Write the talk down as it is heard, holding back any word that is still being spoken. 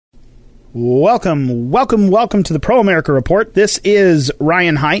Welcome to the Pro America Report. This is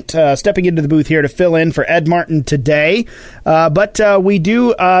Ryan Haidt stepping into the booth here to fill in for Ed Martin today. But we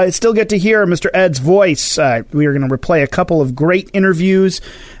do still get to hear Mr. Ed's voice. We are going to replay a couple of great interviews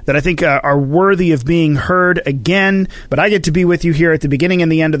that I think are worthy of being heard again. But I get to be with you here at the beginning and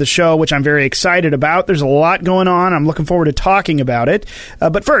the end of the show, which I'm very excited about. There's a lot going on. I'm looking forward to talking about it.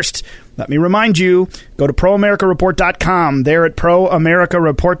 But first, let me remind you, go to ProAmericaReport.com. There at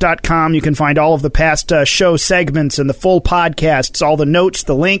ProAmericaReport.com, you can find all of the past show segments and the full podcasts, all the notes,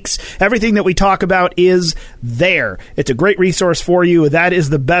 the links, everything that we talk about is there. It's a great resource for you. That is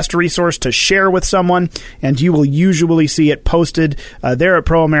the best resource to share with someone, and you will usually see it posted there at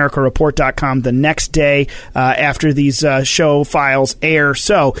ProAmericaReport.com the next day after these show files air.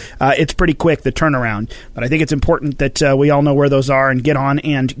 So it's pretty quick, the turnaround. But I think it's important that we all know where those are and get on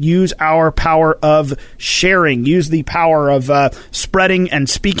and use our power of sharing, use the power of spreading and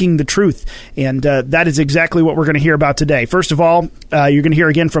speaking the truth. And that is exactly what we're going to hear about today. First of all, you're going to hear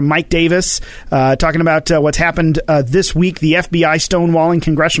again from Mike Davis talking about what's happened this week, the FBI stonewalling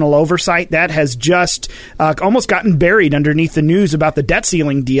congressional oversight. That has just almost gotten buried underneath the news about the debt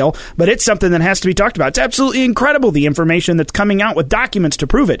ceiling deal, but it's something that has to be talked about. It's absolutely incredible, the information that's coming out with documents to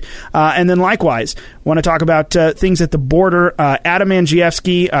prove it. And then likewise, want to talk about things at the border. Adam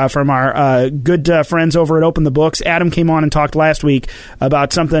Andrzejewski from our good friends over at Open the Books. Adam came on and talked last week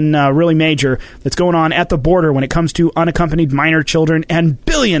about something really major that's going on at the border when it comes to unaccompanied minor children and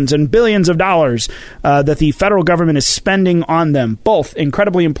billions of dollars that the federal government is spending on them. Both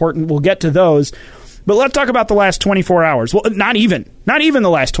incredibly important. We'll get to those. But let's talk about the last 24 hours. Well, not even the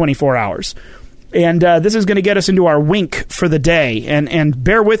last 24 hours. And this is going to get us into our wink for the day. And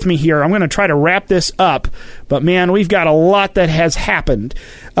bear with me here. I'm going to try to wrap this up. But, man, we've got a lot that has happened.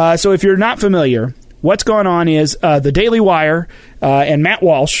 So if you're not familiar, what's going on is the Daily Wire and Matt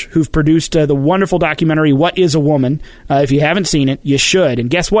Walsh, who've produced the wonderful documentary, What is a Woman? If you haven't seen it, you should. And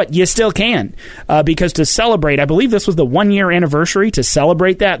guess what? You still can. Because to celebrate, I believe this was the 1-year anniversary. To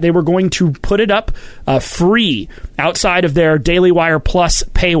celebrate that, they were going to put it up free outside of their Daily Wire Plus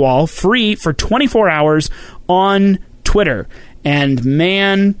paywall, free for 24 hours on Twitter. And,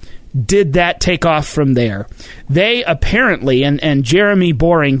 man, did that take off from there. They apparently, and Jeremy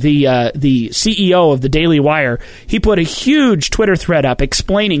Boring, the CEO of the Daily Wire, he put a huge Twitter thread up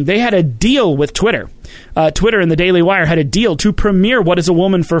explaining they had a deal with Twitter. Twitter and the Daily Wire had a deal to premiere What is a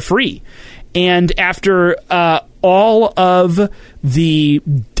Woman for free. And after all of the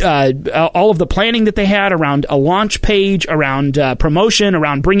planning that they had around a launch page, around promotion,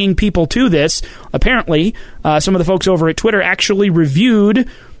 around bringing people to this, apparently some of the folks over at Twitter actually reviewed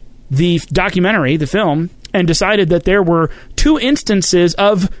the documentary, the film, and decided that there were 2 instances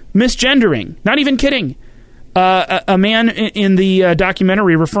of misgendering. Not even kidding. A man in the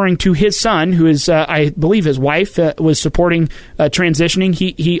documentary referring to his son, who is, I believe his wife was supporting transitioning.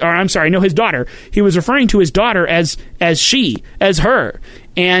 His daughter. He was referring to his daughter as her.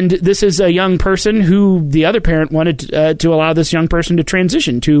 And this is a young person who the other parent wanted to allow this young person to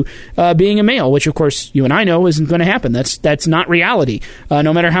transition to being a male, which, of course, you and I know isn't going to happen. That's not reality.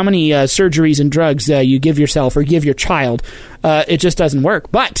 No matter how many surgeries and drugs you give yourself or give your child, it just doesn't work.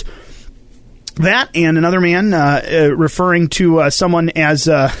 But that and another man referring to someone as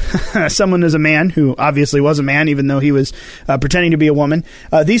a man who obviously was a man, even though he was pretending to be a woman.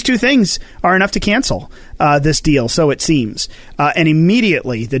 These 2 things are enough to cancel this deal, so it seems. And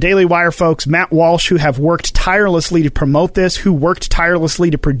immediately, the Daily Wire folks, Matt Walsh, who have worked tirelessly to promote this, who worked tirelessly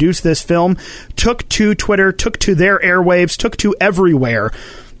to produce this film, took to Twitter, took to their airwaves, took to everywhere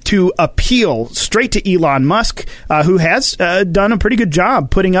to appeal straight to Elon Musk, who has done a pretty good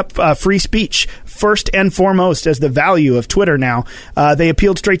job putting up free speech first and foremost as the value of Twitter now. They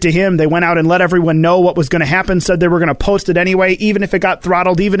appealed straight to him. They went out and let everyone know what was going to happen, said they were going to post it anyway, even if it got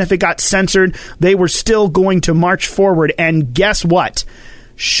throttled, even if it got censored. They were still going to march forward. And guess what?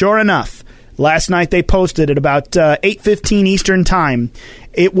 Sure enough, last night they posted at about 8:15 Eastern Time.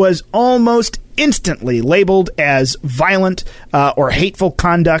 It was almost instantly labeled as violent or hateful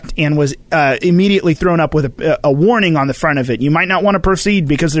conduct and was immediately thrown up with a warning on the front of it. You might not want to proceed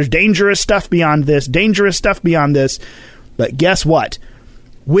because there's dangerous stuff beyond this. But guess what?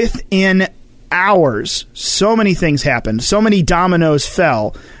 Within hours, so many things happened. So many dominoes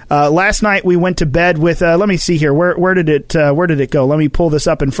fell. Last night we went to bed with, let me see here, where did it go? Let me pull this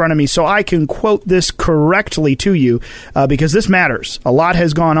up in front of me so I can quote this correctly to you, because this matters. A lot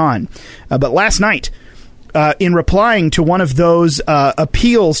has gone on. But last night, in replying to one of those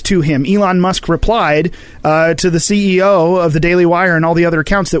appeals to him, Elon Musk replied to the CEO of the Daily Wire and all the other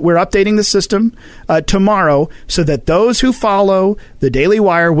accounts that we're updating the system tomorrow so that those who follow the Daily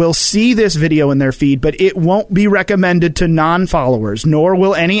Wire will see this video in their feed, but it won't be recommended to non-followers, nor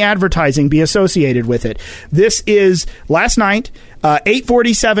will any advertising be associated with it. This is last night,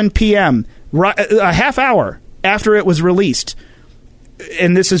 8:47 p.m., a half hour after it was released.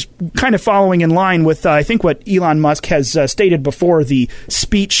 And this is kind of following in line with, I think, what Elon Musk has stated before, the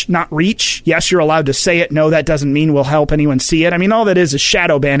speech, not reach. Yes, you're allowed to say it. No, that doesn't mean we'll help anyone see it. I mean, all that is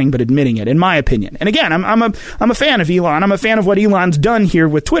shadow banning, but admitting it, in my opinion. And again, I'm a fan of Elon. I'm a fan of what Elon's done here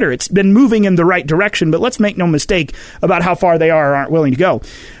with Twitter. It's been moving in the right direction, but let's make no mistake about how far they are or aren't willing to go.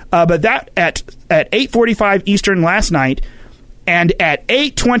 But that at 8:45 Eastern last night and at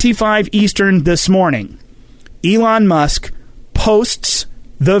 8:25 Eastern this morning, Elon Musk posts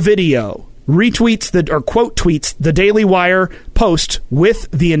the video, retweets or quote tweets the Daily Wire post with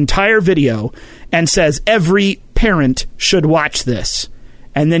the entire video and says every parent should watch this.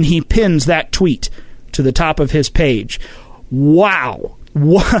 And then he pins that tweet to the top of his page. Wow.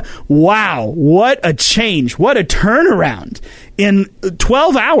 Wow. What a change. What a turnaround in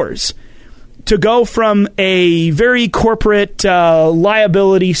 12 hours. To go from a very corporate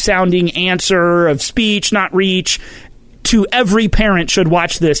liability sounding answer of speech, not reach, to every parent should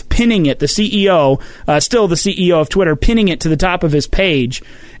watch this, pinning it, the CEO, still the CEO of Twitter, pinning it to the top of his page.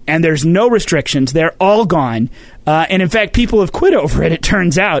 And there's no restrictions. They're all gone. And in fact, people have quit over it, it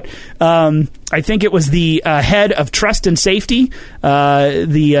turns out. I think it was the head of trust and safety,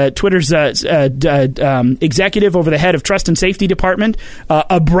 Twitter's executive over the head of trust and safety department,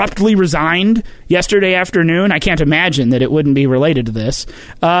 abruptly resigned yesterday afternoon. I can't imagine that it wouldn't be related to this.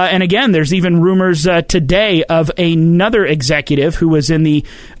 And again, there's even rumors today of another executive who was in the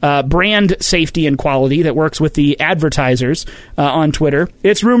brand safety and quality that works with the advertisers on Twitter.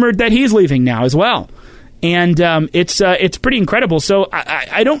 It's rumored that he's leaving now as well. And it's pretty incredible. So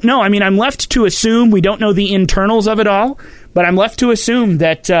I don't know. I mean, I'm left to assume, we don't know the internals of it all, but I'm left to assume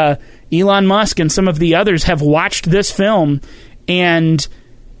that Elon Musk and some of the others have watched this film and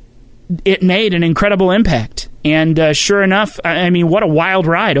it made an incredible impact. And sure enough, I mean, what a wild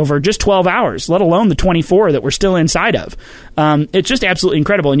ride over just 12 hours, let alone the 24 that we're still inside of. It's just absolutely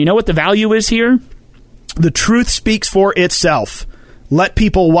incredible. And you know what the value is here? The truth speaks for itself. Let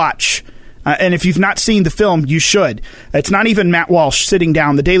people watch. And if you've not seen the film, you should. It's not even Matt Walsh sitting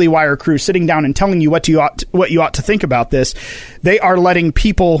down, the Daily Wire crew sitting down and telling you what you ought to think about this. They are letting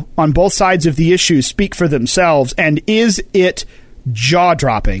people on both sides of the issue speak for themselves. And is it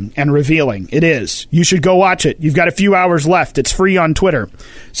jaw-dropping and revealing? It is. You should go watch it. You've got a few hours left. It's free on Twitter.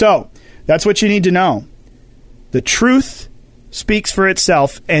 So that's what you need to know. The truth speaks for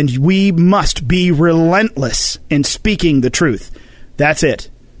itself, and we must be relentless in speaking the truth. That's it.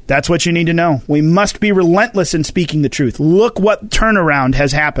 That's what you need to know. We must be relentless in speaking the truth. Look what turnaround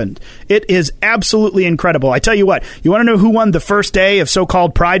has happened. It is absolutely incredible. I tell you what, you want to know who won the first day of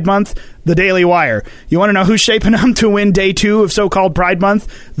so-called Pride Month? The Daily Wire. You want to know who's shaping up to win day 2 of so-called Pride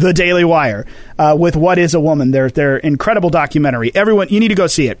Month? The Daily Wire. With What is a Woman? Their incredible documentary. Everyone, you need to go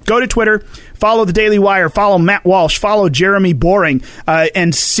see it. Go to Twitter, follow the Daily Wire, follow Matt Walsh, follow Jeremy Boring,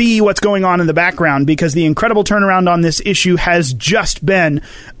 and see what's going on in the background, because the incredible turnaround on this issue has just been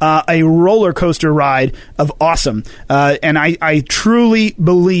a roller coaster ride of awesome. And I truly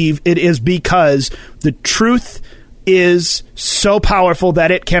believe it is because the truth is so powerful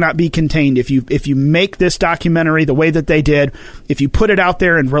that it cannot be contained. If you make this documentary the way that they did, if you put it out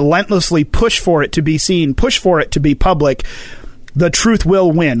there and relentlessly push for it to be seen, push for it to be public, the truth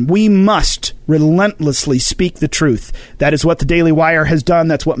will win. We must relentlessly speak the truth. That is what the Daily Wire has done.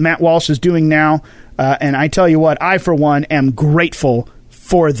 That's what Matt Walsh is doing now. And I tell you what, I, for one, am grateful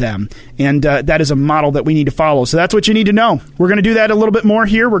for them. And that is a model that we need to follow. So that's what you need to know. We're going to do that a little bit more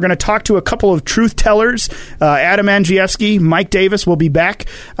here. We're going to talk to a couple of truth tellers. Adam Andrzejewski, Mike Davis will be back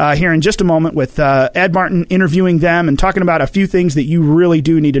here in just a moment with Ed Martin interviewing them and talking about a few things that you really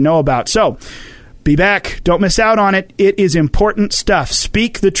do need to know about. So be back. Don't miss out on it. It is important stuff.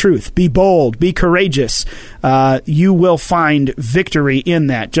 Speak the truth. Be bold. Be courageous. You will find victory in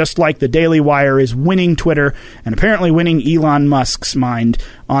that, just like the Daily Wire is winning Twitter and apparently winning Elon Musk's mind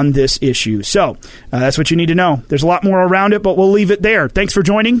on this issue. So that's what you need to know. There's a lot more around it, but we'll leave it there. Thanks for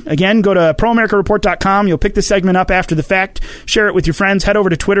joining. Again, go to proamericareport.com. You'll pick the segment up after the fact. Share it with your friends. Head over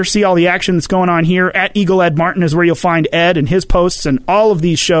to Twitter. See all the action that's going on here. At Eagle Ed Martin is where you'll find Ed and his posts and all of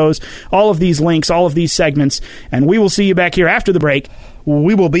these shows, all of these links, all of these segments. And we will see you back here after the break.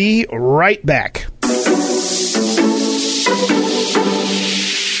 We will be right back.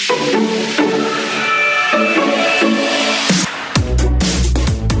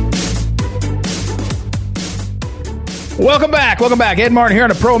 Welcome back. Ed Martin here on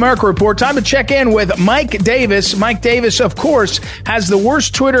the Pro America Report. Time to check in with Mike Davis. Mike Davis, of course, has the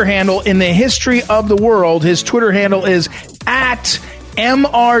worst Twitter handle in the history of the world. His Twitter handle is at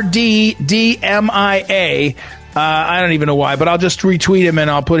MRDDMIA. I don't even know why, but I'll just retweet him and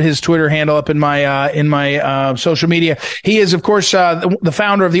I'll put his Twitter handle up in my social media. He is, of course, the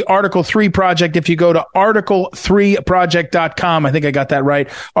founder of the Article 3 Project. If you go to article3project.com, I think I got that right.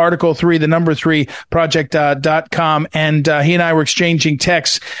 Article 3, the number 3 project.com. And he and I were exchanging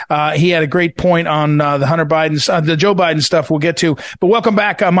texts. He had a great point on the Hunter Biden, the Joe Biden stuff we'll get to. But welcome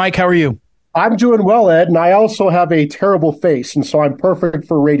back, Mike. How are you? I'm doing well, Ed, and I also have a terrible face, and so I'm perfect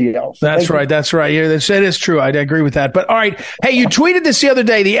for radio. So That's right. Yeah, that is true. I agree with that. But all right. Hey, you tweeted this the other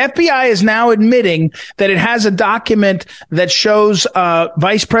day. The FBI is now admitting that it has a document that shows then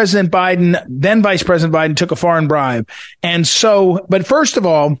Vice President Biden took a foreign bribe. And so, but first of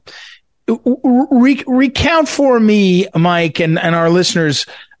all, recount for me, Mike, and our listeners,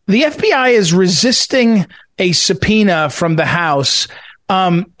 the FBI is resisting a subpoena from the House,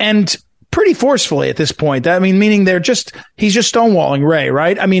 and pretty forcefully at this point. I mean, meaning he's just stonewalling Ray,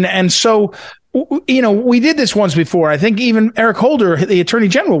 right? I mean, and so, we did this once before. I think even Eric Holder, the Attorney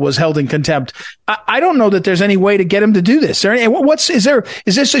General, was held in contempt. I don't know that there's any way to get him to do this. Is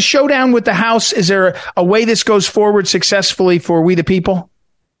this a showdown with the House? Is there a way this goes forward successfully for we the people?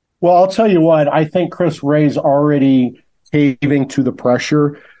 Well, I'll tell you what, I think Chris Wray's already caving to the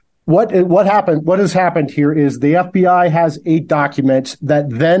pressure. What has happened here is the FBI has a document that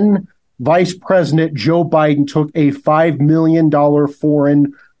then Vice President Joe Biden took a $5 million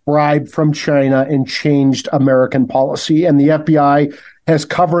foreign bribe from China and changed American policy. And the FBI has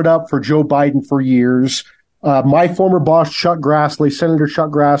covered up for Joe Biden for years. My former boss, Senator Chuck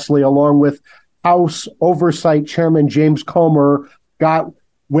Grassley, along with House Oversight Chairman James Comer, got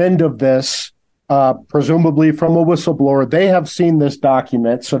wind of this, presumably from a whistleblower. They have seen this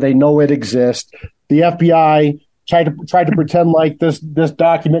document, so they know it exists. The FBI tried to pretend like this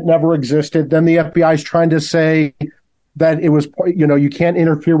document never existed. Then the FBI is trying to say that it was, you can't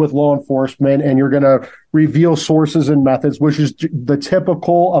interfere with law enforcement and you're going to reveal sources and methods, which is the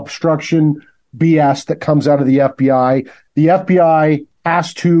typical obstruction BS that comes out of the FBI. The FBI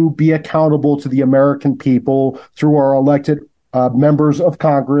has to be accountable to the American people through our elected members of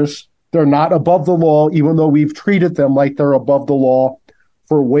Congress. They're not above the law, even though we've treated them like they're above the law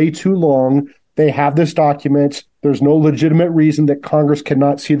for way too long. They have this document. There's no legitimate reason that Congress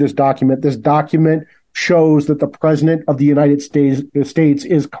cannot see this document. This document shows that the president of the United States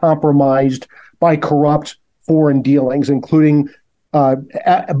is compromised by corrupt foreign dealings, including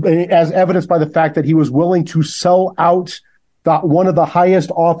as evidenced by the fact that he was willing to sell out one of the highest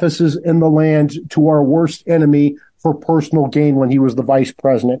offices in the land to our worst enemy for personal gain when he was the vice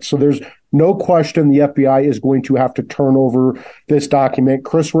president. So there's no question the FBI is going to have to turn over this document.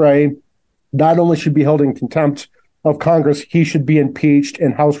 Chris Wray not only should be held in contempt of Congress, he should be impeached,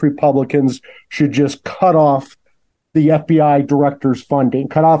 and House Republicans should just cut off the FBI director's funding,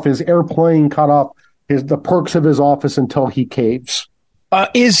 cut off his airplane, cut off the perks of his office until he caves. Your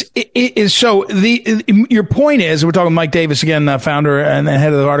point is, we're talking Mike Davis again, founder and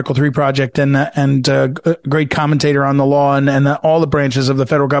head of the Article 3 Project and great commentator on the law and all the branches of the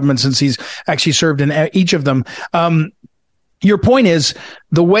federal government since he's actually served in each of them. Your point is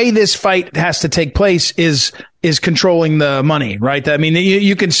the way this fight has to take place is controlling the money, right? I mean,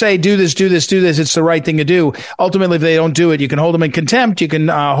 you can say, do this. It's the right thing to do. Ultimately, if they don't do it, you can hold them in contempt. You can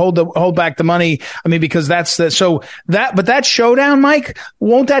hold back the money. I mean, because but that showdown, Mike,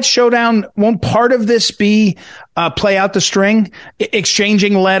 won't part of this be play out the string,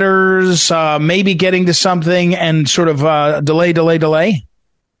 exchanging letters, maybe getting to something and sort of delay?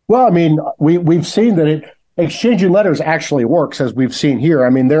 Well, I mean, we've seen that exchanging letters actually works, as we've seen here. I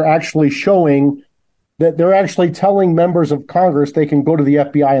mean, they're actually showing that they're actually telling members of Congress they can go to the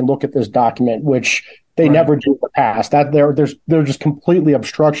FBI and look at this document, which they never do in the past. That they're just completely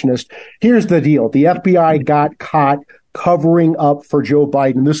obstructionist. Here's the deal. The FBI got caught covering up for Joe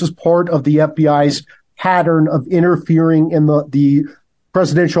Biden. This is part of the FBI's pattern of interfering in the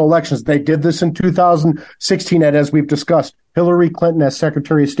presidential elections. They did this in 2016, and as we've discussed, Hillary Clinton, as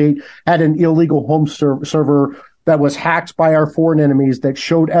Secretary of State, had an illegal home server that was hacked by our foreign enemies that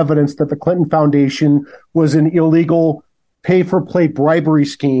showed evidence that the Clinton Foundation was in illegal pay-for-play bribery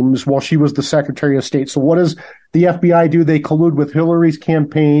schemes while she was the Secretary of State. So what does the FBI do? They collude with Hillary's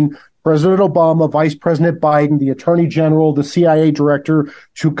campaign, President Obama, Vice President Biden, the Attorney General, the CIA Director,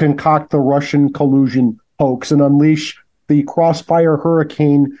 to concoct the Russian collusion hoax and unleash the Crossfire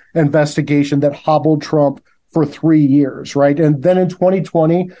Hurricane investigation that hobbled Trump for 3 years, right? And then in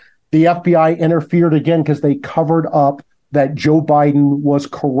 2020, the FBI interfered again because they covered up that Joe Biden was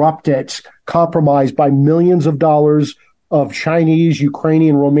corrupted, compromised by millions of dollars of Chinese,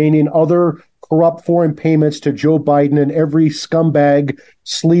 Ukrainian, Romanian, other corrupt foreign payments to Joe Biden and every scumbag,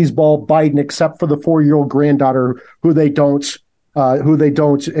 sleazeball Biden, except for the 4-year-old granddaughter who they don't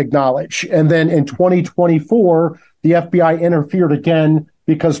acknowledge. And then in 2024, the FBI interfered again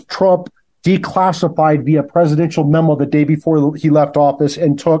because Trump declassified via presidential memo the day before he left office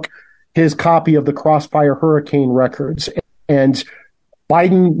and took his copy of the Crossfire hurricane records. And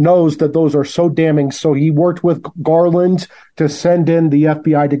Biden knows that those are so damning, so he worked with Garland to send in the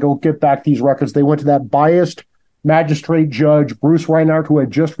FBI to go get back these records. They went to that biased magistrate judge, Bruce Reinhart, who had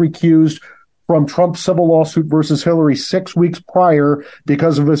just recused from Trump's civil lawsuit versus Hillary 6 weeks prior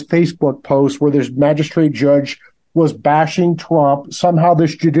because of his Facebook post where this magistrate judge was bashing Trump. Somehow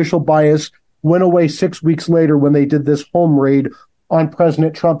this judicial bias went away 6 weeks later when they did this home raid on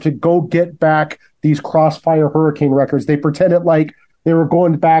President Trump to go get back these Crossfire hurricane records. They pretended like they were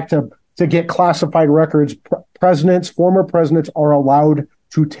going back to get classified records. Former presidents are allowed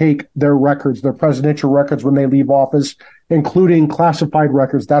to take their records, their presidential records when they leave office, including classified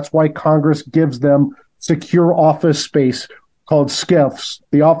records. That's why Congress gives them secure office space called SCIFs,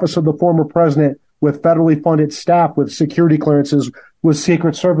 the office of the former president, with federally funded staff, with security clearances, with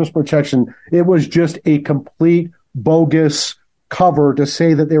Secret Service protection. It was just a complete bogus cover to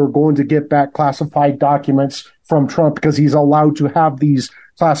say that they were going to get back classified documents from Trump because he's allowed to have these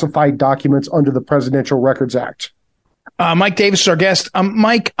classified documents under the Presidential Records Act. Mike Davis is our guest.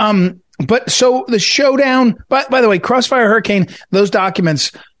 Mike, but so the showdown, by the way, Crossfire Hurricane, those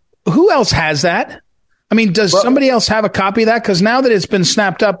documents, who else has that? I mean, does somebody else have a copy of that? Because now that it's been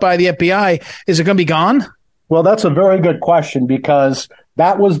snapped up by the FBI, is it going to be gone? Well, that's a very good question because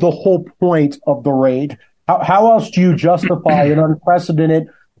that was the whole point of the raid. How else do you justify an unprecedented,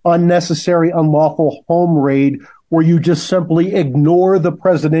 unnecessary, unlawful home raid where you just simply ignore the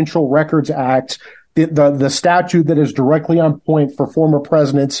Presidential Records Act, the statute that is directly on point for former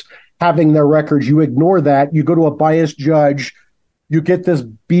presidents having their records? You ignore that. You go to a biased judge. You get this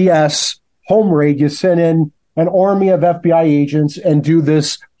BS home raid. You send in an army of FBI agents and do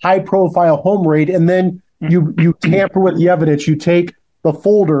this high-profile home raid, and then you tamper with the evidence. You take the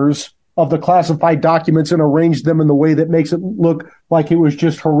folders of the classified documents and arrange them in the way that makes it look like it was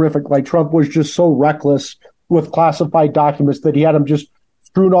just horrific, like Trump was just so reckless with classified documents that he had them just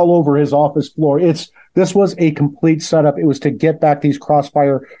strewn all over his office floor. This was a complete setup. It was to get back these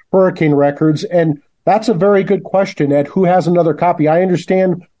Crossfire hurricane records. And that's a very good question, Ed. Who has another copy? I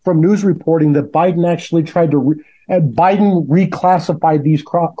understand from news reporting that Biden actually tried to Biden reclassified these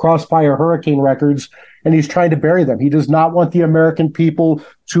Crossfire hurricane records, and he's trying to bury them. He does not want the American people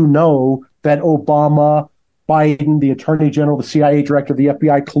to know that Obama, Biden, the Attorney General, the CIA Director, the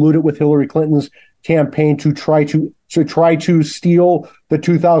FBI colluded with Hillary Clinton's campaign to try to steal the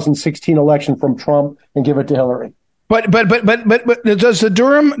 2016 election from Trump and give it to Hillary. But does the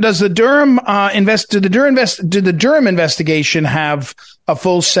Durham investigation have a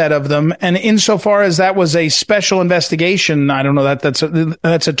full set of them? And insofar as that was a special investigation, I don't know that's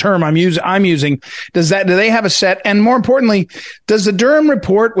a term I'm using. Do they have a set? And more importantly, does the Durham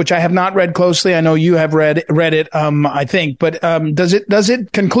report, which I have not read closely, I know you have read it, I think, but does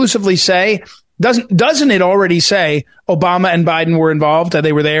it conclusively say? Doesn't it already say Obama and Biden were involved?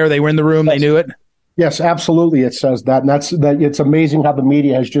 They were there. They were in the room. They knew it. Yes, absolutely. It says that. And it's amazing how the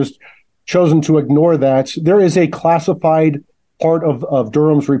media has just chosen to ignore that. There is a classified part of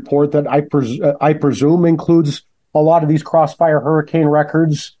Durham's report that I presume includes a lot of these Crossfire hurricane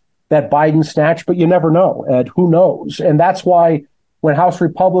records that Biden snatched, but you never know, Ed. Who knows? And that's why when House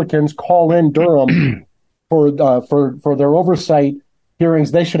Republicans call in Durham for their oversight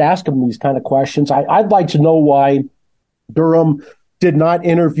hearings, they should ask him these kind of questions. I'd like to know why Durham did not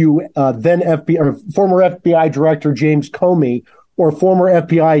interview former FBI Director James Comey, or former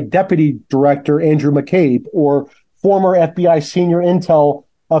FBI Deputy Director Andrew McCabe, or former FBI Senior Intel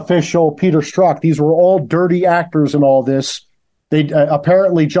official Peter Strzok. These were all dirty actors in all this. They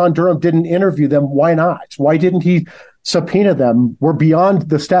apparently John Durham didn't interview them. Why not? Why didn't he subpoena them? We're beyond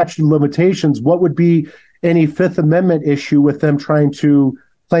the statute of limitations. What would be any Fifth Amendment issue with them trying to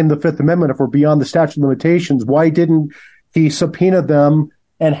claim the Fifth Amendment if we're beyond the statute of limitations? Why didn't he subpoena them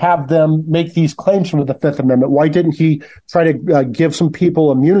and have them make these claims from the Fifth Amendment? Why didn't he try to give some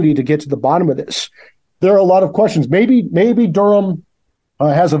people immunity to get to the bottom of this? There are a lot of questions. Maybe Durham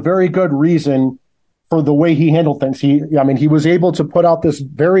has a very good reason for the way he handled things. He was able to put out this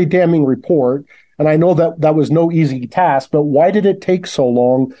very damning report, and I know that was no easy task, but why did it take so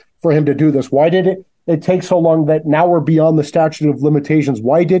long for him to do this? Why did it take so long that now we're beyond the statute of limitations?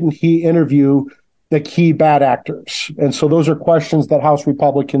 Why didn't he interview the key bad actors? And so those are questions that House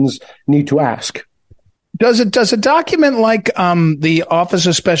Republicans need to ask. Does a document like the Office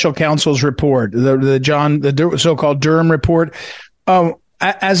of Special Counsel's report, the so-called Durham report,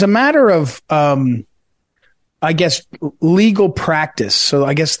 as a matter of I guess legal practice, so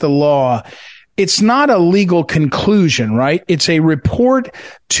I guess the law, it's not a legal conclusion, right? It's a report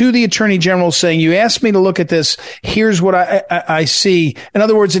to the Attorney General saying, you asked me to look at this. Here's what I see. In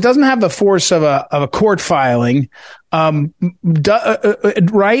other words, it doesn't have the force of a court filing.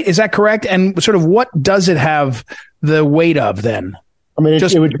 Right? Is that correct? And sort of what does it have the weight of then? I mean,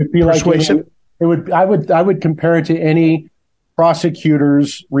 it would be persuasive? I would compare it to any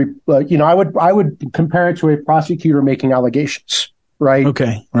prosecutors. I would compare it to a prosecutor making allegations. Right.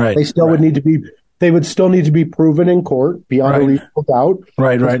 Okay. Right. They still would still need to be proven in court beyond a reasonable doubt.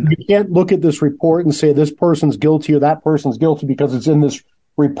 Right. Right. You can't look at this report and say this person's guilty or that person's guilty because it's in this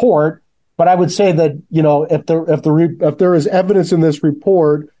report. But I would say that, if there is evidence in this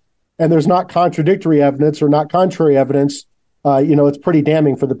report and there's not contradictory evidence or not contrary evidence, it's pretty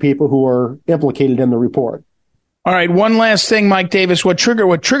damning for the people who are implicated in the report. All right. One last thing, Mike Davis. What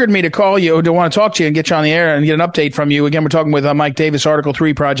triggered me to call you, to want to talk to you and get you on the air and get an update from you. Again, we're talking with Mike Davis, Article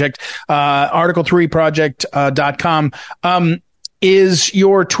 3 Project, article3project.com. Is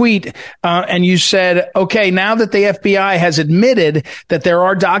your tweet, and you said, okay, now that the FBI has admitted that there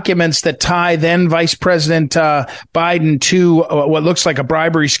are documents that tie then Vice President Biden to what looks like a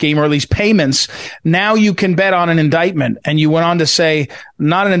bribery scheme, or at least payments, now you can bet on an indictment. And you went on to say,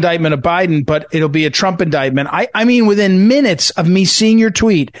 not an indictment of Biden, but it'll be a Trump indictment. I mean, within minutes of me seeing your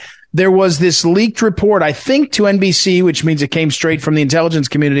tweet, there was this leaked report, I think to NBC, which means it came straight from the intelligence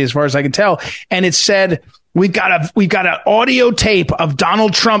community as far as I can tell. And it said, We've got an audio tape of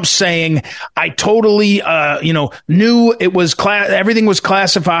Donald Trump saying, I totally, knew it was everything was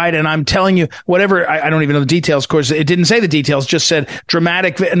classified. And I'm telling you whatever. I don't even know the details. Of course, it didn't say the details, just said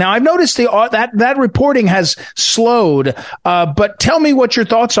dramatic. Now I've noticed that reporting has slowed. But tell me what your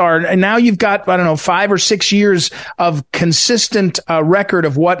thoughts are. And now you've got, 5 or 6 years of consistent record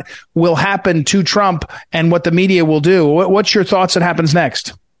of what will happen to Trump and what the media will do. What's your thoughts that happens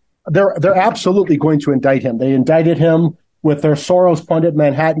next? They're absolutely going to indict him. They indicted him with their Soros-funded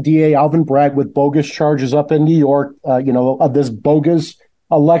Manhattan DA, Alvin Bragg, with bogus charges up in New York, of this bogus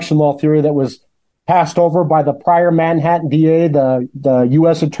election law theory that was passed over by the prior Manhattan DA, the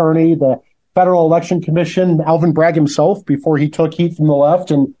U.S. attorney, the Federal Election Commission, Alvin Bragg himself, before he took heat from the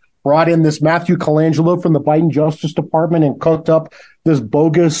left and brought in this Matthew Colangelo from the Biden Justice Department and cooked up this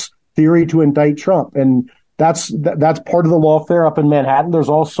bogus theory to indict Trump. And that's part of the lawfare up in Manhattan. There's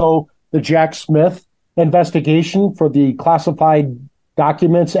also the Jack Smith investigation for the classified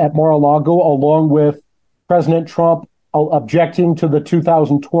documents at Mar-a-Lago, along with President Trump objecting to the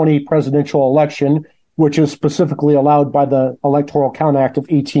 2020 presidential election, which is specifically allowed by the Electoral Count Act of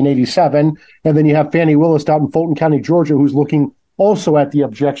 1887. And then you have Fannie Willis out in Fulton County, Georgia, who's looking also at the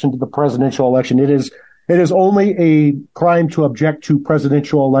objection to the presidential election. It is only a crime to object to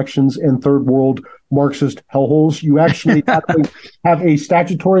presidential elections in third world Marxist hellholes. You actually have a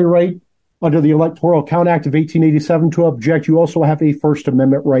statutory right under the Electoral Count Act of 1887 to object. You also have a First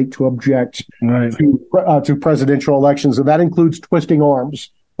Amendment right to object to presidential elections, and that includes twisting arms.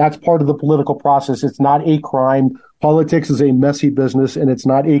 That's part of the political process. It's not a crime. Politics is a messy business, and it's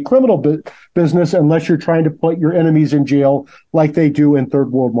not a criminal business unless you're trying to put your enemies in jail like they do in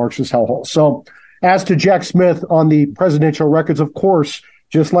third world Marxist hellholes. So as to Jack Smith on the presidential records, of course,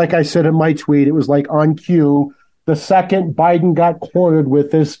 just like I said in my tweet, it was like on cue. The second Biden got cornered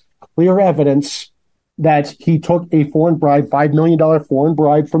with this clear evidence that he took a foreign bribe, $5 million foreign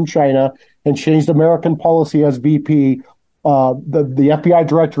bribe from China, and changed American policy as VP, the FBI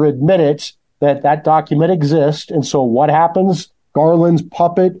director admitted that document exists. And so what happens? Garland's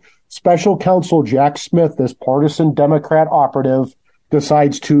puppet special counsel, Jack Smith, this partisan Democrat operative,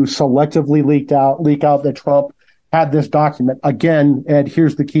 decides to selectively leak out that Trump had this document. Again, Ed,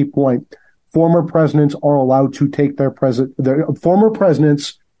 here's the key point. Former presidents are allowed to take former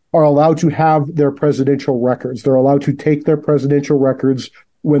presidents are allowed to have their presidential records. They're allowed to take their presidential records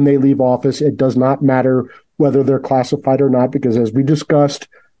when they leave office. It does not matter whether they're classified or not, because as we discussed,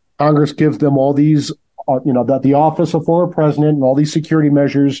 Congress gives them all these, the office of former president and all these security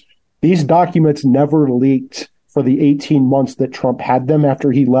measures. These documents never leaked for the 18 months that Trump had them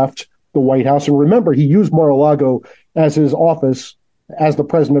after he left the White House. And remember, he used Mar-a-Lago as his office as the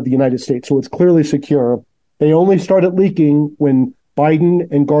president of the United States. So it's clearly secure. They only started leaking when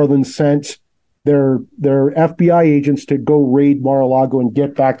Biden and Garland sent their FBI agents to go raid Mar-a-Lago and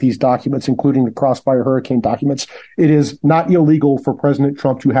get back these documents, including the Crossfire Hurricane documents. It is not illegal for President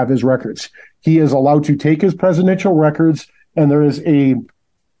Trump to have his records. he is allowed to take his presidential records, and there is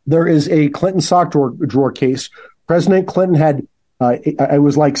a Clinton sock drawer case. President Clinton had it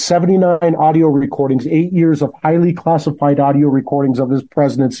was like 79 audio recordings, 8 years of highly classified audio recordings of his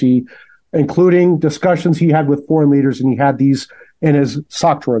presidency, including discussions he had with foreign leaders, and he had these in his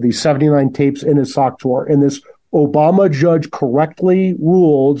sock drawer, these 79 tapes in his sock drawer. And this Obama judge correctly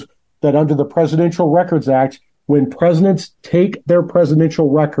ruled that under the Presidential Records Act, when presidents take their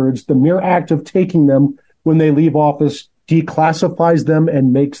presidential records, the mere act of taking them when they leave office declassifies them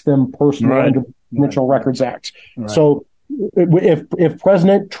and makes them personal under the Presidential Records Act. Right. So if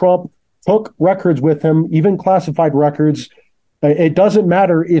President Trump took records with him, even classified records, it doesn't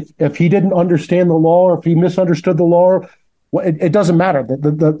matter if he didn't understand the law or if he misunderstood the law. It doesn't matter.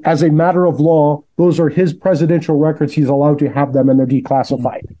 As a matter of law, those are his presidential records. He's allowed to have them, and they're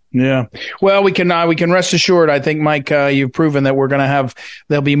declassified. Yeah. Well, we can rest assured. I think, Mike, you've proven that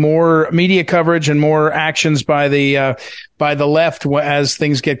there'll be more media coverage and more actions by the left as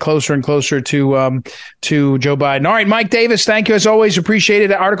things get closer and closer to Joe Biden. All right, Mike Davis, thank you as always. Appreciate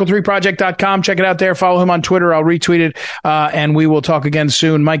it. Article3project.com. Check it out there. Follow him on Twitter. I'll retweet it. And we will talk again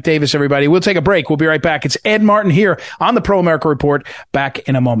soon. Mike Davis, everybody. We'll take a break. We'll be right back. It's Ed Martin here on the Pro America Report. Back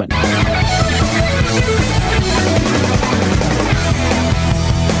in a moment.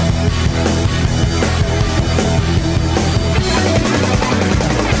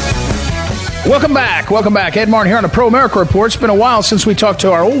 Welcome back. Ed Martin here on the Pro America Report. It's been a while since we talked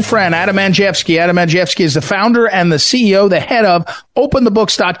to our old friend, Adam Andrzejewski. Adam Andrzejewski is the founder and the CEO, the head of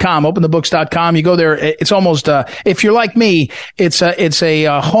OpenTheBooks.com. OpenTheBooks.com. You go there. It's almost, if you're like me, it's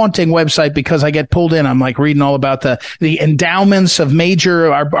a haunting website because I get pulled in. I'm like reading all about the endowments of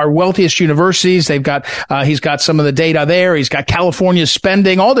our wealthiest universities. He's got some of the data there. He's got California's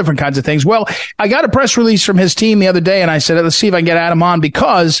spending, all different kinds of things. Well, I got a press release from his team the other day, and I said, let's see if I can get Adam on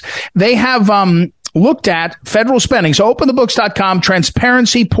because they have looked at federal spending. So OpenTheBooks.com,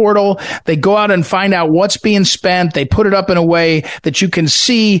 transparency portal. They go out and find out what's being spent. They put it up in a way that you can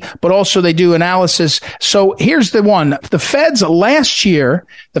see, but also they do analysis. So here's the one. The feds last year,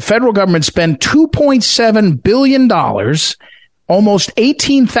 the federal government spent $2.7 billion, almost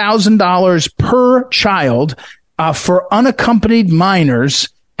 $18,000 per child, for unaccompanied minors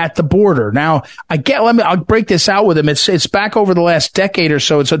at the border. Now, I'll break this out with him. It's back over the last decade or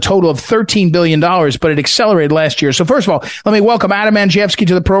so. It's a total of $13 billion, but it accelerated last year. So first of all, let me welcome Adam Andrzejewski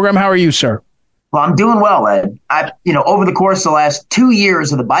to the program. How are you, sir? Well, I'm doing well, Ed. Over the course of the last 2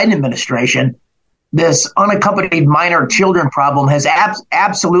 years of the Biden administration, this unaccompanied minor children problem has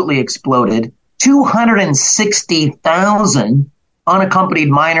absolutely exploded. 260,000 unaccompanied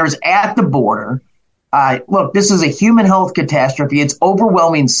minors at the border. Look, this is a human health catastrophe. It's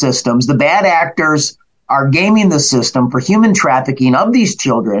overwhelming systems. The bad actors are gaming the system for human trafficking of these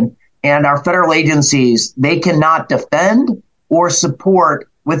children, and our federal agencies, they cannot defend or support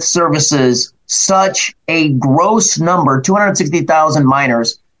with services such a gross number, 260,000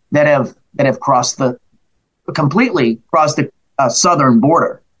 minors that have completely crossed the southern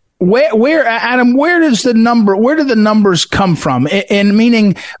border. Where, Adam, where do the numbers come from? In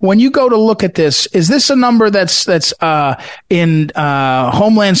meaning, when you go to look at this, is this a number that's in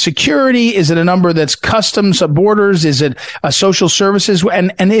Homeland Security? Is it a number that's Customs, Borders? Is it Social Services?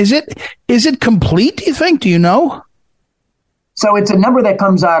 And is it complete, do you think? Do you know? So it's a number that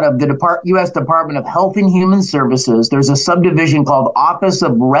comes out of the U.S. Department of Health and Human Services. There's a subdivision called Office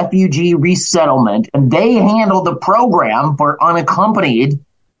of Refugee Resettlement, and they handle the program for unaccompanied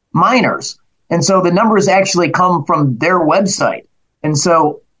minors. And so the numbers actually come from their website. And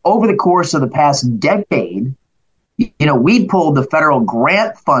so over the course of the past decade, we pulled the federal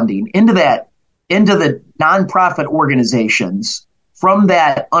grant funding into the nonprofit organizations from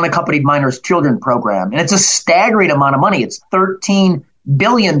that unaccompanied minors children program. And it's a staggering amount of money. It's $13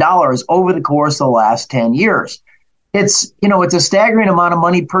 billion over the course of the last 10 years. It's a staggering amount of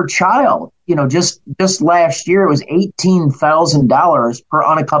money per child. Just last year, it was $18,000 per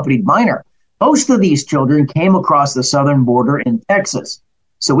unaccompanied minor. Most of these children came across the southern border in Texas.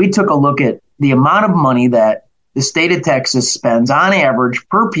 So we took a look at the amount of money that the state of Texas spends on average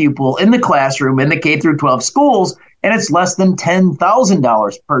per pupil in the classroom in the K through 12 schools, and it's less than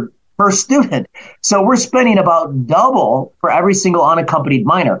 $10,000 per student. So we're spending about double for every single unaccompanied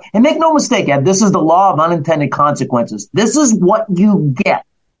minor. And make no mistake, Ed, this is the law of unintended consequences. This is what you get.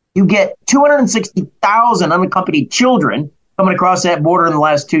 You get 260,000 unaccompanied children coming across that border in the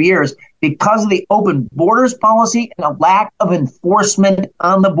last 2 years because of the open borders policy and a lack of enforcement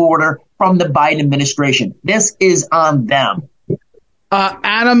on the border from the Biden administration. This is on them.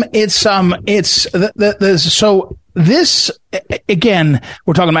 Adam, so this again,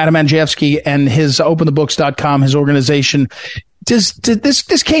 we're talking about Adam Andrzejewski and his openthebooks.com, his organization.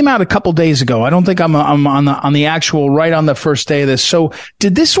 This came out a couple days ago. I don't think I'm on the actual right on the first day of this. So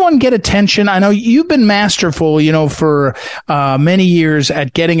did this one get attention? I know you've been masterful, for many years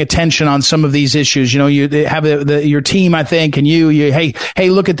at getting attention on some of these issues. You have your team, I think, and hey,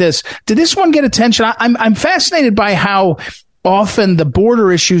 look at this. Did this one get attention? I'm fascinated by how often the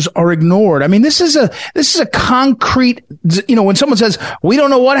border issues are ignored. I mean, this is a concrete, when someone says, we don't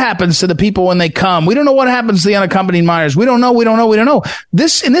know what happens to the people when they come. We don't know what happens to the unaccompanied minors. We don't know.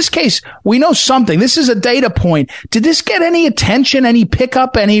 In this case, we know something. This is a data point. Did this get any attention, any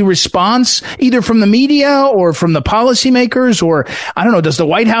pickup, any response, either from the media or from the policymakers? Or, I don't know, does the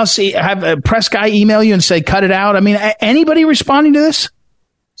White House have a press guy email you and say, cut it out? I mean, anybody responding to this?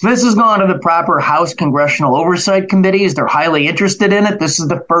 So this has gone to the proper House Congressional Oversight Committees. They're highly interested in it. This is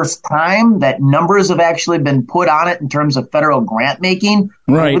the first time that numbers have actually been put on it in terms of federal grant making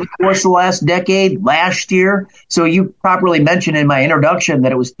over the course of the last decade, last year. So you properly mentioned in my introduction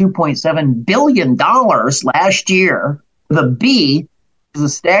that it was $2.7 billion last year. The B is a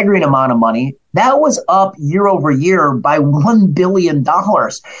staggering amount of money. That was up year over year by $1 billion.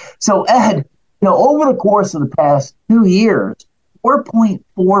 So Ed, over the course of the past 2 years,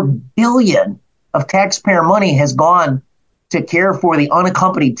 $4.4 billion of taxpayer money has gone to care for the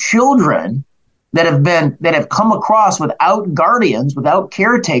unaccompanied children that have come across without guardians, without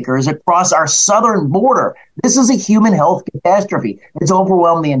caretakers across our southern border. This is a human health catastrophe. It's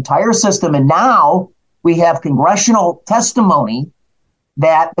overwhelmed the entire system. And now we have congressional testimony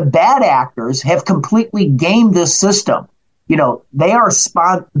that the bad actors have completely gamed this system.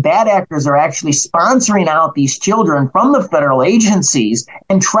 Bad actors are actually sponsoring out these children from the federal agencies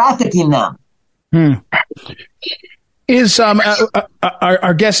and trafficking them.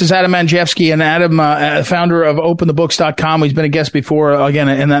 Our guest is Adam Andrzejewski, and Adam, founder of openthebooks.com. He's been a guest before. Again,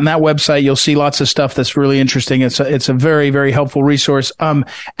 and on that website, you'll see lots of stuff that's really interesting. It's a very, very helpful resource.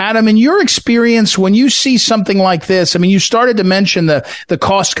 Adam, in your experience, when you see something like this, I mean, you started to mention the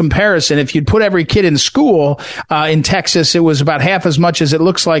cost comparison. If you'd put every kid in school, in Texas, it was about half as much as it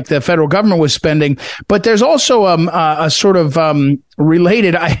looks like the federal government was spending. But there's also, a sort of,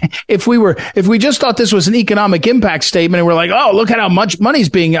 related. If we just thought this was an economic impact statement and we're like, oh, look at how much money's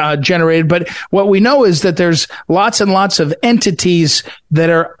being generated. But what we know is that there's lots and lots of entities that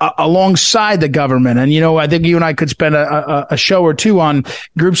are alongside the government. And, I think you and I could spend a show or two on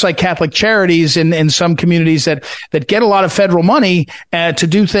groups like Catholic Charities in some communities that get a lot of federal money to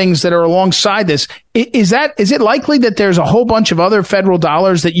do things that are alongside this. Is it likely that there's a whole bunch of other federal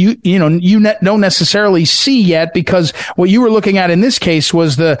dollars that you don't necessarily see yet, because what you were looking at in this case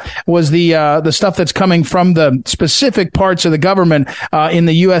was the stuff that's coming from the specific parts of the government in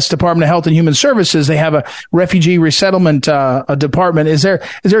the U.S. Department of Health and Human Services? They have a refugee resettlement department. Is there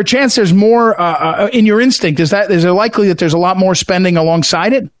a chance there's more in your instinct? Is it likely that there's a lot more spending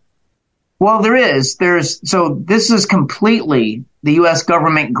alongside it? Well, there is. So this is completely the U.S.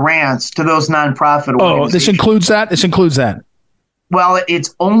 government grants to those nonprofit organizations. Oh, this includes that. Well,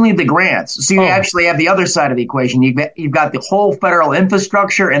 it's only the grants. So you actually have the other side of the equation. You've got the whole federal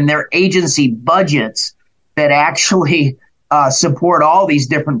infrastructure and their agency budgets that actually support all these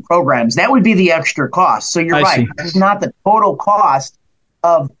different programs. That would be the extra cost. So you're right. It's not the total cost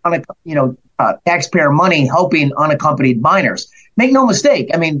of taxpayer money helping unaccompanied minors. Make no mistake.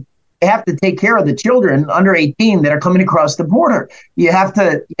 I mean, you have to take care of the children under 18 that are coming across the border. You have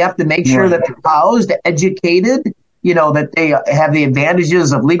to make sure that they're housed, educated, that they have the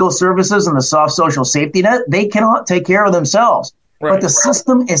advantages of legal services and the soft social safety net. They cannot take care of themselves. Right. But the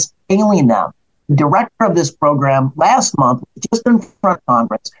system is failing them. The director of this program last month, just in front of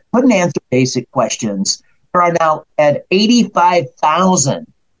Congress, couldn't answer basic questions. There are now at 85,000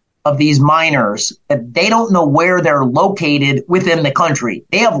 of these minors that they don't know where they're located within the country.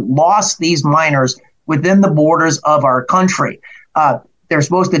 They have lost these minors within the borders of our country. They're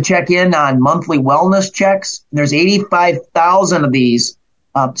supposed to check in on monthly wellness checks. There's 85,000 of these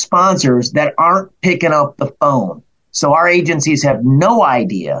sponsors that aren't picking up the phone. So our agencies have no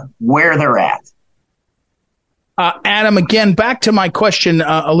idea where they're at. Adam, again, back to my question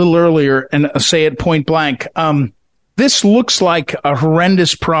a little earlier, and say it point blank. This looks like a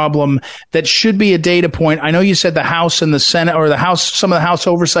horrendous problem that should be a data point. I know you said the House and the Senate, or some of the House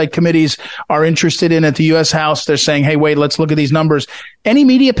oversight committees are interested in it. The U.S. House, they're saying, hey, wait, let's look at these numbers. Any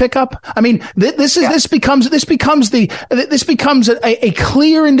media pickup? I mean, this becomes a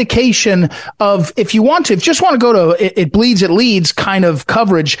clear indication of, if you just want to go to it bleeds, it leads kind of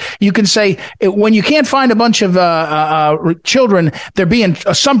coverage. You can say when you can't find a bunch of children,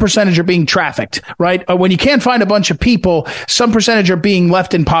 some percentage are being trafficked, right? When you can't find a bunch of people, some percentage are being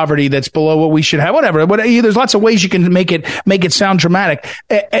left in poverty that's below what we should have. Whatever. There's lots of ways you can make it sound dramatic.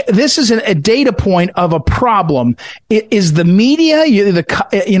 This is a data point of a problem. Is the media,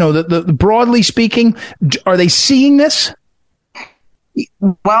 broadly speaking, are they seeing this?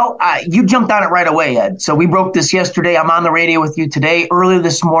 Well, you jumped on it right away, Ed. So we broke this yesterday. I'm on the radio with you today. Earlier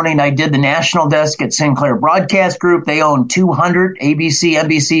this morning, I did the national desk at Sinclair Broadcast Group. They own 200 ABC,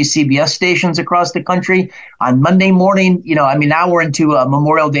 NBC, CBS stations across the country. On Monday morning, now we're into a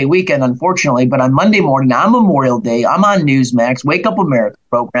Memorial Day weekend, unfortunately, but on Monday morning, on Memorial Day, I'm on Newsmax, Wake Up America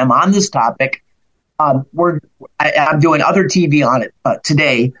program on this topic. I'm doing other TV on it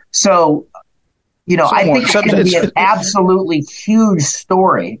today. So, I think it's going to be an absolutely huge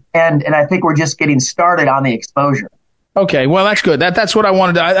story, and I think we're just getting started on the exposure. Okay, well, that's good. That's what I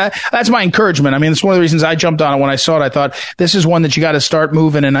wanted to, that's my encouragement. I mean, it's one of the reasons I jumped on it when I saw it. I thought this is one that you got to start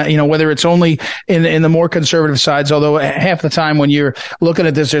moving. And, whether it's only in the more conservative sides, although half the time when you're looking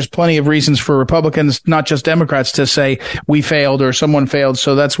at this, there's plenty of reasons for Republicans, not just Democrats, to say we failed or someone failed.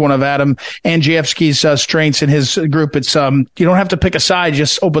 So that's one of Adam Andrzejewski's strengths in his group. It's, you don't have to pick a side,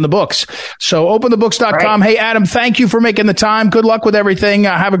 just open the books. So openthebooks.com. Right. Hey, Adam, thank you for making the time. Good luck with everything.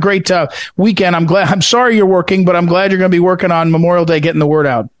 Have a great weekend. I'm sorry you're working, but I'm glad you're going to be working on Memorial Day, getting the word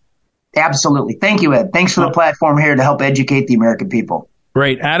out. Absolutely. Thank you, Ed. Thanks for the platform here to help educate the American people.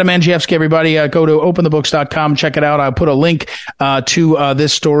 Great. Adam Andrzejewski, everybody, go to openthebooks.com. Check it out. I'll put a link to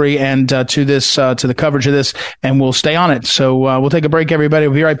this story and to the coverage of this, and we'll stay on it. So we'll take a break, everybody.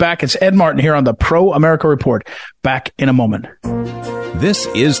 We'll be right back. It's Ed Martin here on the Pro America Report. Back in a moment. This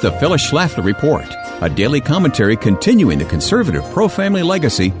is the Phyllis Schlafly Report, a daily commentary continuing the conservative pro-family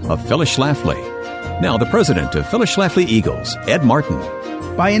legacy of Phyllis Schlafly. Now, the president of Phyllis Schlafly Eagles, Ed Martin.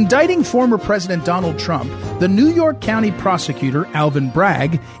 By indicting former President Donald Trump, the New York County prosecutor, Alvin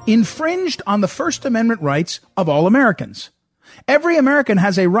Bragg, infringed on the First Amendment rights of all Americans. Every American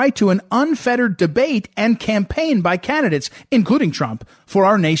has a right to an unfettered debate and campaign by candidates, including Trump, for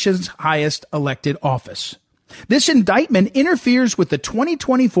our nation's highest elected office. This indictment interferes with the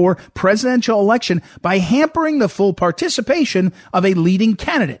 2024 presidential election by hampering the full participation of a leading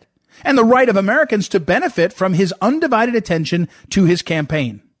candidate and the right of Americans to benefit from his undivided attention to his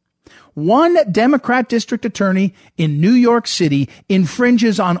campaign. One Democrat district attorney in New York City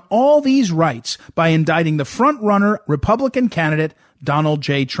infringes on all these rights by indicting the front-runner Republican candidate Donald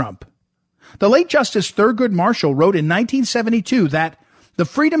J. Trump. The late Justice Thurgood Marshall wrote in 1972 that the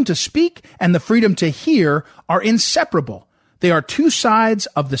freedom to speak and the freedom to hear are inseparable. They are two sides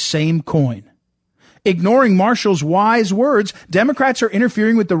of the same coin. Ignoring Marshall's wise words, Democrats are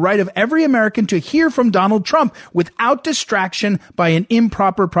interfering with the right of every American to hear from Donald Trump without distraction by an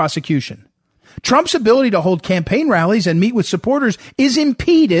improper prosecution. Trump's ability to hold campaign rallies and meet with supporters is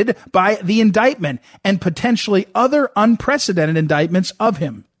impeded by the indictment and potentially other unprecedented indictments of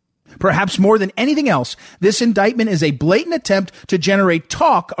him. Perhaps more than anything else, this indictment is a blatant attempt to generate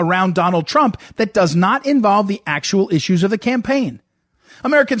talk around Donald Trump that does not involve the actual issues of the campaign.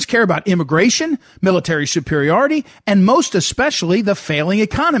 Americans care about immigration, military superiority, and most especially the failing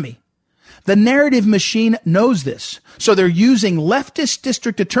economy. The narrative machine knows this, so they're using leftist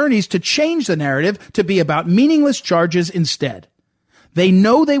district attorneys to change the narrative to be about meaningless charges instead. They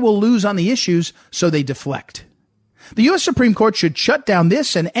know they will lose on the issues, so they deflect. The U.S. Supreme Court should shut down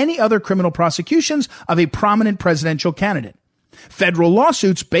this and any other criminal prosecutions of a prominent presidential candidate. Federal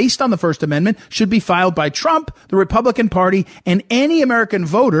lawsuits based on the First Amendment should be filed by Trump, the Republican Party, and any American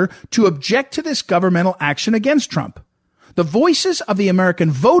voter to object to this governmental action against Trump. The voices of the American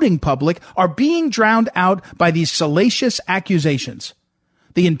voting public are being drowned out by these salacious accusations.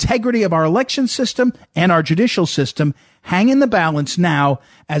 The integrity of our election system and our judicial system hang in the balance now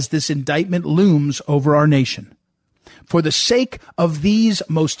as this indictment looms over our nation. For the sake of these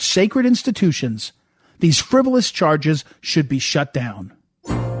most sacred institutions, these frivolous charges should be shut down.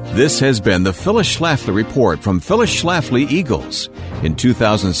 This has been the Phyllis Schlafly Report from Phyllis Schlafly Eagles. In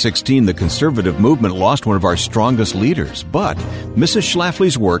 2016, the conservative movement lost one of our strongest leaders, but Mrs.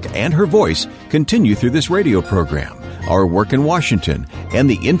 Schlafly's work and her voice continue through this radio program, our work in Washington, and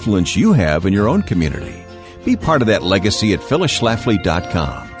the influence you have in your own community. Be part of that legacy at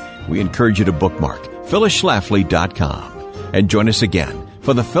phyllisschlafly.com. We encourage you to bookmark phyllisschlafly.com and join us again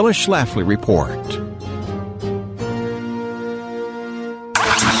for the Phyllis Schlafly Report.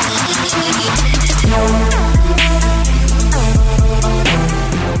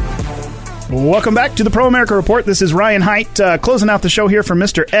 Welcome back to the Pro America Report. This is Ryan Haidt, closing out the show here for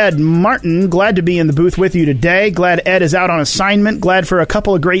Mr. Ed Martin. Glad to be in the booth with you today. Glad Ed is out on assignment. Glad for a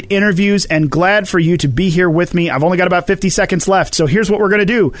couple of great interviews, and glad for you to be here with me. I've only got about 50 seconds left, so here's what we're going to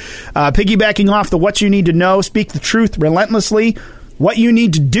do. Piggybacking off the what you need to know, speak the truth relentlessly. What you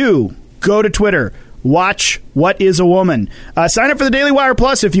need to do, go to Twitter. Watch What is a Woman. Sign up for the Daily Wire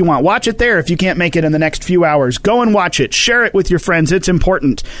Plus if you want. Watch it there if you can't make it in the next few hours. Go and watch it. Share it with your friends. It's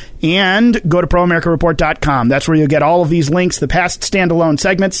important. And go to ProAmericaReport.com. That's where you'll get all of these links, the past standalone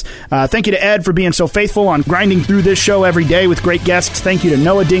segments. Thank you to Ed for being so faithful on grinding through this show every day with great guests. Thank you to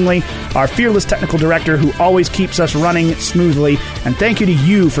Noah Dingley, our fearless technical director who always keeps us running smoothly. And thank you to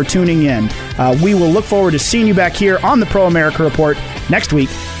you for tuning in. We will look forward to seeing you back here on the Pro America Report next week.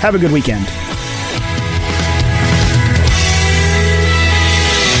 Have a good weekend.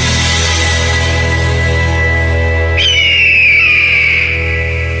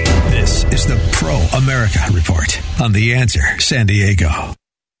 America Report on The Answer San Diego.